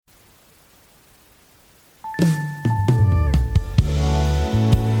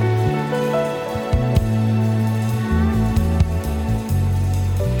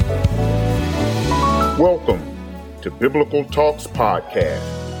to Biblical Talks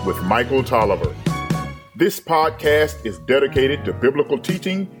Podcast with Michael Tolliver. This podcast is dedicated to biblical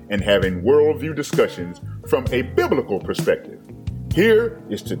teaching and having worldview discussions from a biblical perspective. Here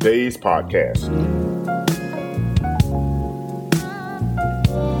is today's podcast.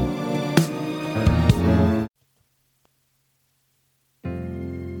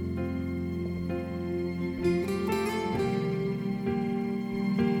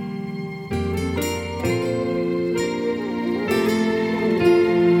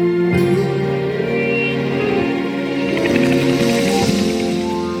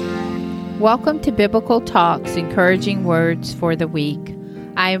 Welcome to Biblical Talks, Encouraging Words for the Week.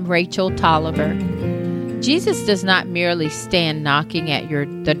 I am Rachel Tolliver. Jesus does not merely stand knocking at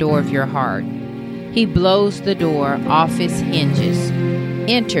the door of your heart. He blows the door off its hinges,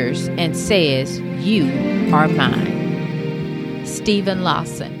 enters, and says, "You are mine." Stephen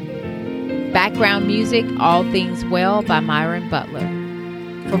Lawson. Background music, All Things Well by Myron Butler.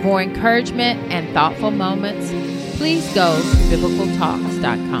 For more encouragement and thoughtful moments, please go to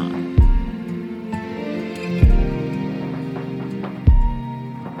biblicaltalks.com.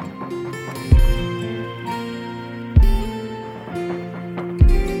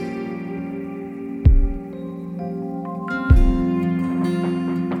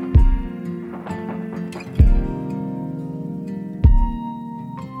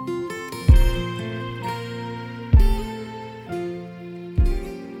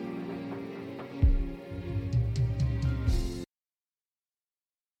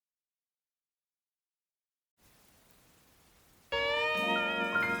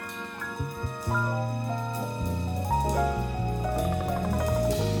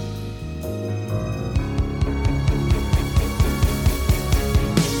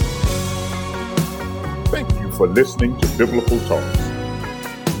 For listening to Biblical Talks.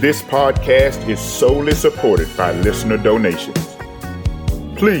 This podcast is solely supported by listener donations.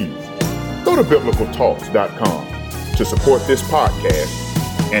 Please go to biblicaltalks.com to support this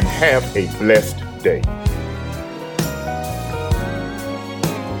podcast and have a blessed day.